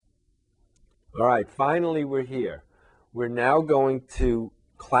All right, finally we're here. We're now going to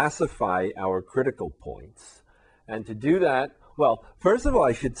classify our critical points. And to do that, well, first of all,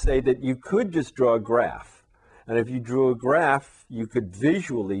 I should say that you could just draw a graph. And if you drew a graph, you could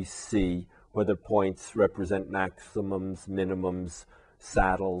visually see whether points represent maximums, minimums,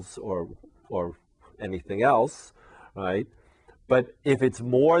 saddles, or anything else, right? But if it's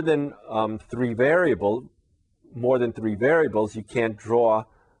more than three variables, you can't draw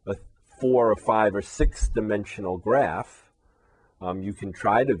a 4 or 5 or 6 dimensional graph. You can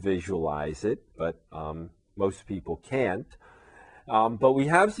try to visualize it, but most people can't. But we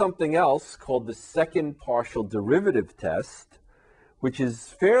have something else called the second partial derivative test, which is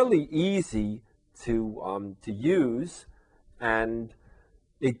fairly easy to use, and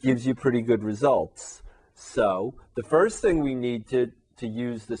it gives you pretty good results. So the first thing we need to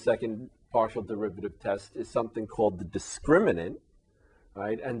use the second partial derivative test is something called the discriminant,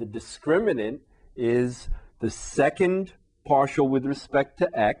 right? And the discriminant is the second partial with respect to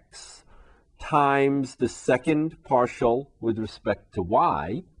x times the second partial with respect to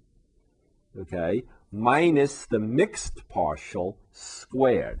y, okay, minus the mixed partial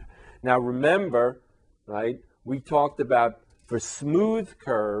squared. Now remember, right, we talked about for smooth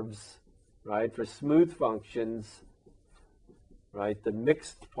curves, right, for smooth functions, right, the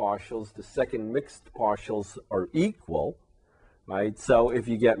mixed partials, the second mixed partials are equal, right? So if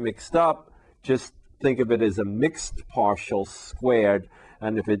you get mixed up, just think of it as a mixed partial squared.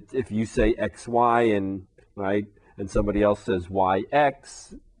 And if you say xy and right, and somebody else says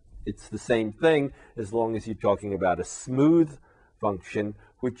yx, it's the same thing as long as you're talking about a smooth function,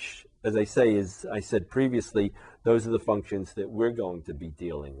 which, as I said previously, those are the functions that we're going to be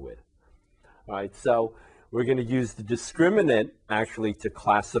dealing with. All right, so we're going to use the discriminant actually to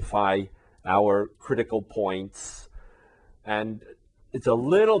classify our critical points. And it's a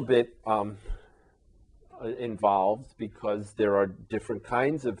little bit involved because there are different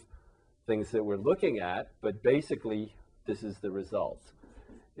kinds of things that we're looking at, but basically this is the result.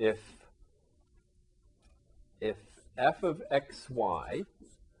 If f of xy,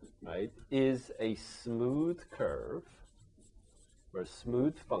 right, is a smooth curve or a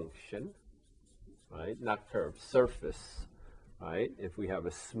smooth function, right, not curve, surface, right, if we have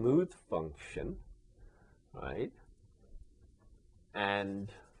a smooth function, right,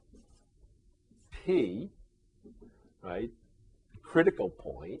 and P, right, critical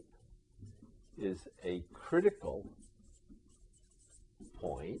point is a critical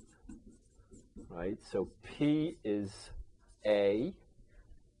point, right? So P is A,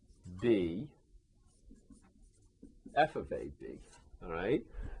 B, f of A, B, all right?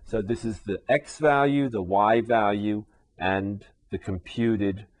 So this is the x value, the y value, and the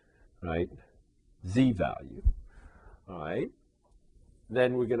computed, right, z value, all right?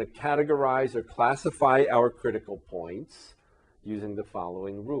 Then we're going to categorize or classify our critical points using the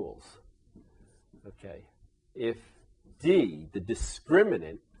following rules. Okay, if D, the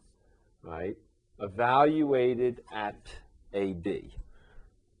discriminant, right, evaluated at AB,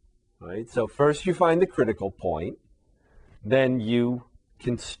 right? So first you find the critical point, then you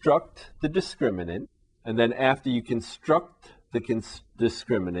construct the discriminant, and then after you construct the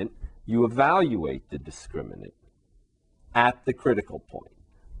discriminant, you evaluate the discriminant at the critical point,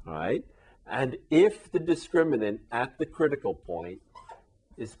 all right? And if the discriminant at the critical point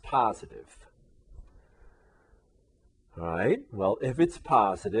is positive, all right? Well, if it's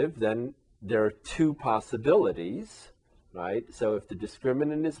positive, then there are two possibilities, right? So if the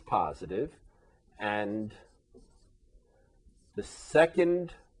discriminant is positive and the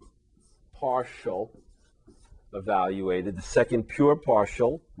second partial evaluated, the second pure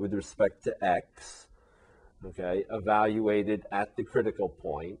partial with respect to x, okay, evaluated at the critical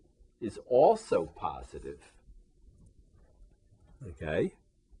point is also positive, okay?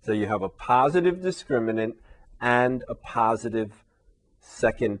 So you have a positive discriminant and a positive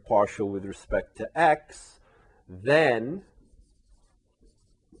second partial with respect to x, then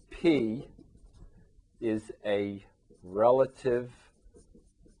P is a relative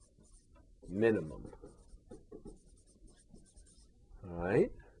minimum, all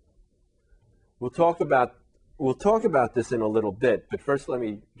right? We'll talk about this in a little bit, but first let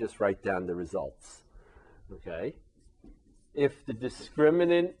me just write down the results, okay? If the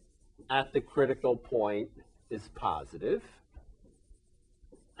discriminant at the critical point is positive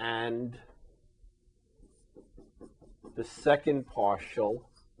and the second partial,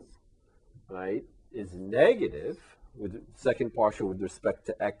 right, is negative, with second partial with respect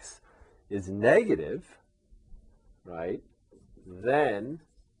to x is negative, right, then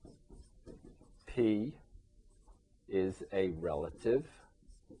P is a relative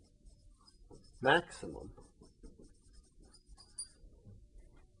maximum.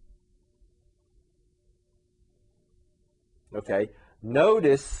 Okay,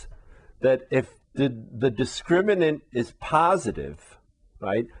 notice that if the discriminant is positive,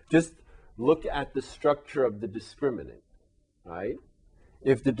 right, just look at the structure of the discriminant, right?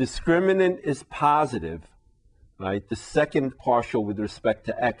 If the discriminant is positive, right, the second partial with respect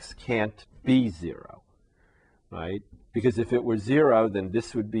to x can't be 0, right? Because if it were 0, then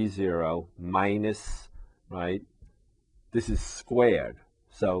this would be 0 minus, right, this is squared.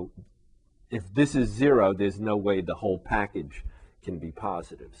 So if this is 0, there's no way the whole package can be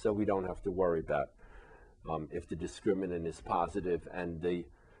positive. So we don't have to worry about if the discriminant is positive and the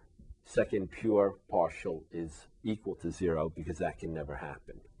second pure partial is equal to 0, because that can never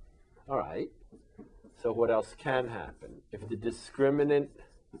happen. All right. So what else can happen? If the discriminant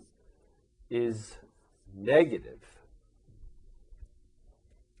is negative,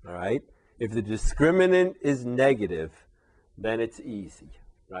 all right? If the discriminant is negative, then it's easy,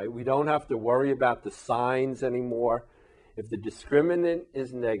 right? We don't have to worry about the signs anymore. If the discriminant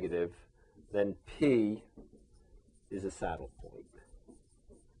is negative, then P is a saddle point.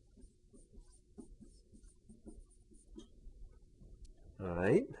 All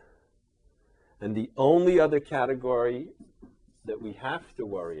right? And the only other category that we have to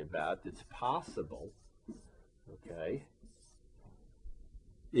worry about that's possible, okay,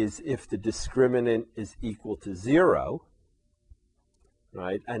 is if the discriminant is equal to 0,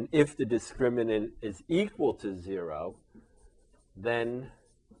 right? And if the discriminant is equal to 0, then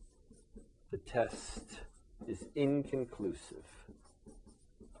the test is inconclusive.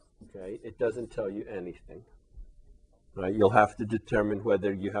 Okay, it doesn't tell you anything. Right? You'll have to determine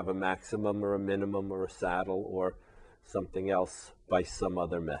whether you have a maximum or a minimum or a saddle or something else by some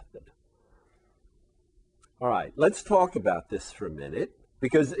other method. All right, let's talk about this for a minute,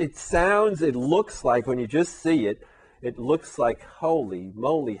 because it looks like, when you just see it, it looks like, holy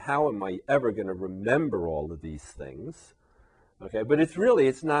moly, how am I ever going to remember all of these things? Okay, but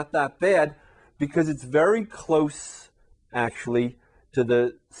it's not that bad, because it's very close, actually, to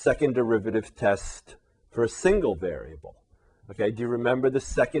the second derivative test for a single variable. Okay, do you remember the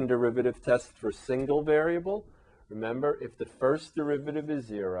second derivative test for a single variable? Remember, if the first derivative is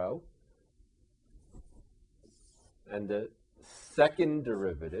 0, and the second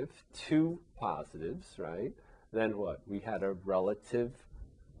derivative, 2 positives, right? Then what? We had a relative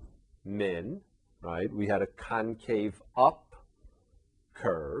min, right? We had a concave up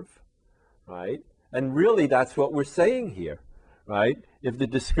curve, right? And really, that's what we're saying here, right? If the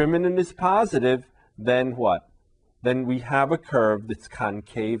discriminant is positive, then what? Then we have a curve that's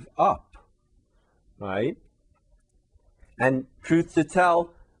concave up, right? And truth to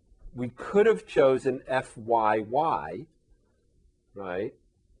tell, we could have chosen FYY, right?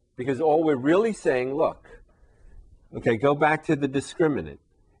 Because all we're really saying, look, okay, go back to the discriminant.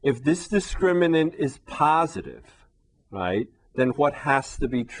 If this discriminant is positive, right, then what has to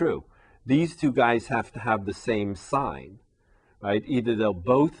be true? These two guys have to have the same sign, right? Either they'll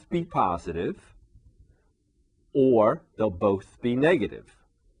both be positive or they'll both be negative,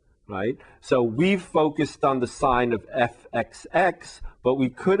 right? So we've focused on the sign of FXX, but we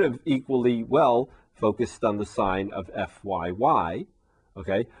could have equally well focused on the sign of FYY,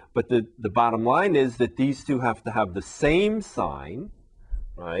 okay? But the bottom line is that these two have to have the same sign,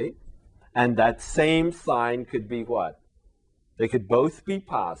 right? And that same sign could be what? They could both be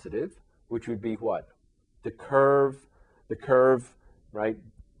positive, which would be what? The curve, right,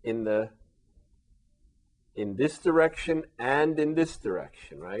 in this direction and in this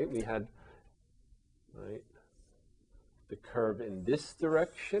direction, right? We had, right, the curve in this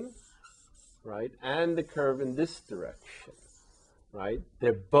direction, right, and the curve in this direction, right?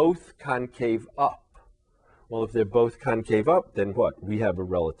 They're both concave up. Well, if they're both concave up, then what? We have a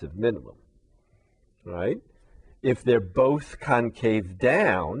relative minimum, right? If they're both concave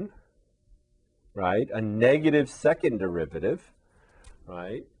down, right, a negative second derivative,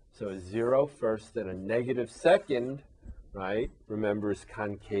 right? So a 0 first and a negative second, right, remember, is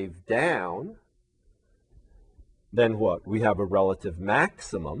concave down. Then what? We have a relative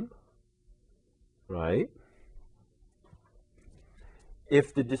maximum, right?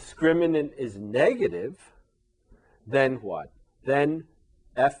 If the discriminant is negative, then what? Then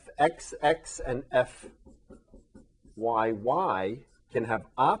fxx and fyy can have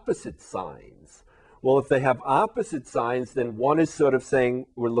opposite signs. Well, if they have opposite signs, then one is sort of saying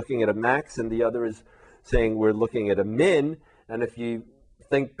we're looking at a max and the other is saying we're looking at a min. And if you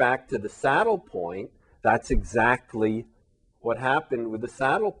think back to the saddle point, that's exactly what happened with the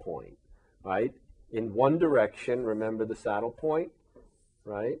saddle point, right? In one direction, remember the saddle point,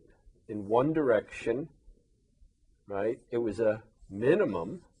 right? in one direction, right, it was a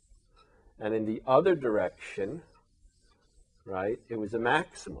minimum, and in the other direction, right, it was a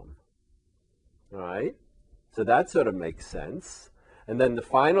maximum. All right? So that sort of makes sense. And then the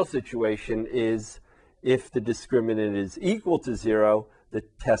final situation is if the discriminant is equal to 0, the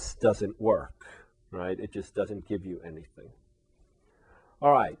test doesn't work, right? It just doesn't give you anything.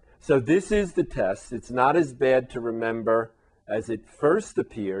 All right, so this is the test. It's not as bad to remember as it first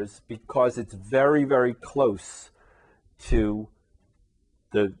appears because it's very, very close to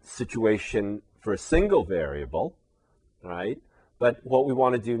the situation for a single variable, right? But what we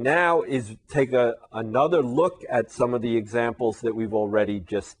want to do now is take another look at some of the examples that we've already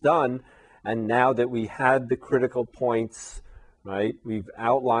just done. And now that we had the critical points, right, we've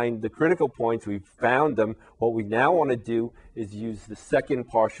outlined the critical points, we've found them. What we now want to do is use the second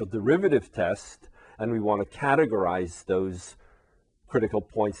partial derivative test, and we want to categorize those critical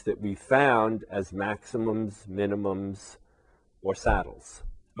points that we found as maximums, minimums, or saddles.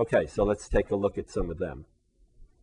 Okay, so let's take a look at some of them.